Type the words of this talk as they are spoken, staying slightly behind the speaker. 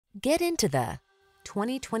Get into the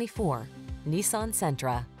 2024 Nissan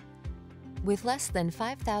Sentra. With less than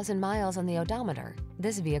 5,000 miles on the odometer,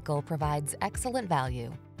 this vehicle provides excellent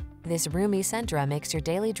value. This roomy Sentra makes your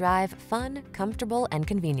daily drive fun, comfortable, and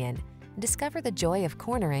convenient. Discover the joy of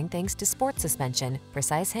cornering thanks to sport suspension,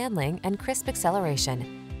 precise handling, and crisp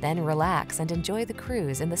acceleration. Then relax and enjoy the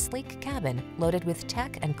cruise in the sleek cabin loaded with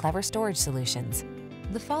tech and clever storage solutions.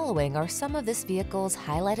 The following are some of this vehicle's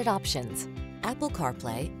highlighted options: Apple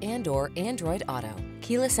CarPlay and/or Android Auto,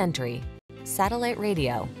 keyless entry, satellite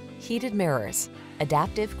radio, heated mirrors,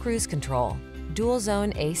 adaptive cruise control, dual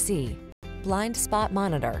zone AC, blind spot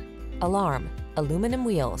monitor, alarm, aluminum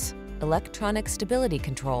wheels, electronic stability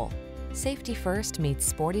control. Safety first meets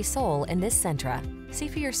sporty soul in this Sentra. See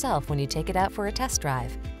for yourself when you take it out for a test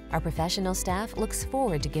drive. Our professional staff looks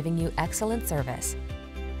forward to giving you excellent service.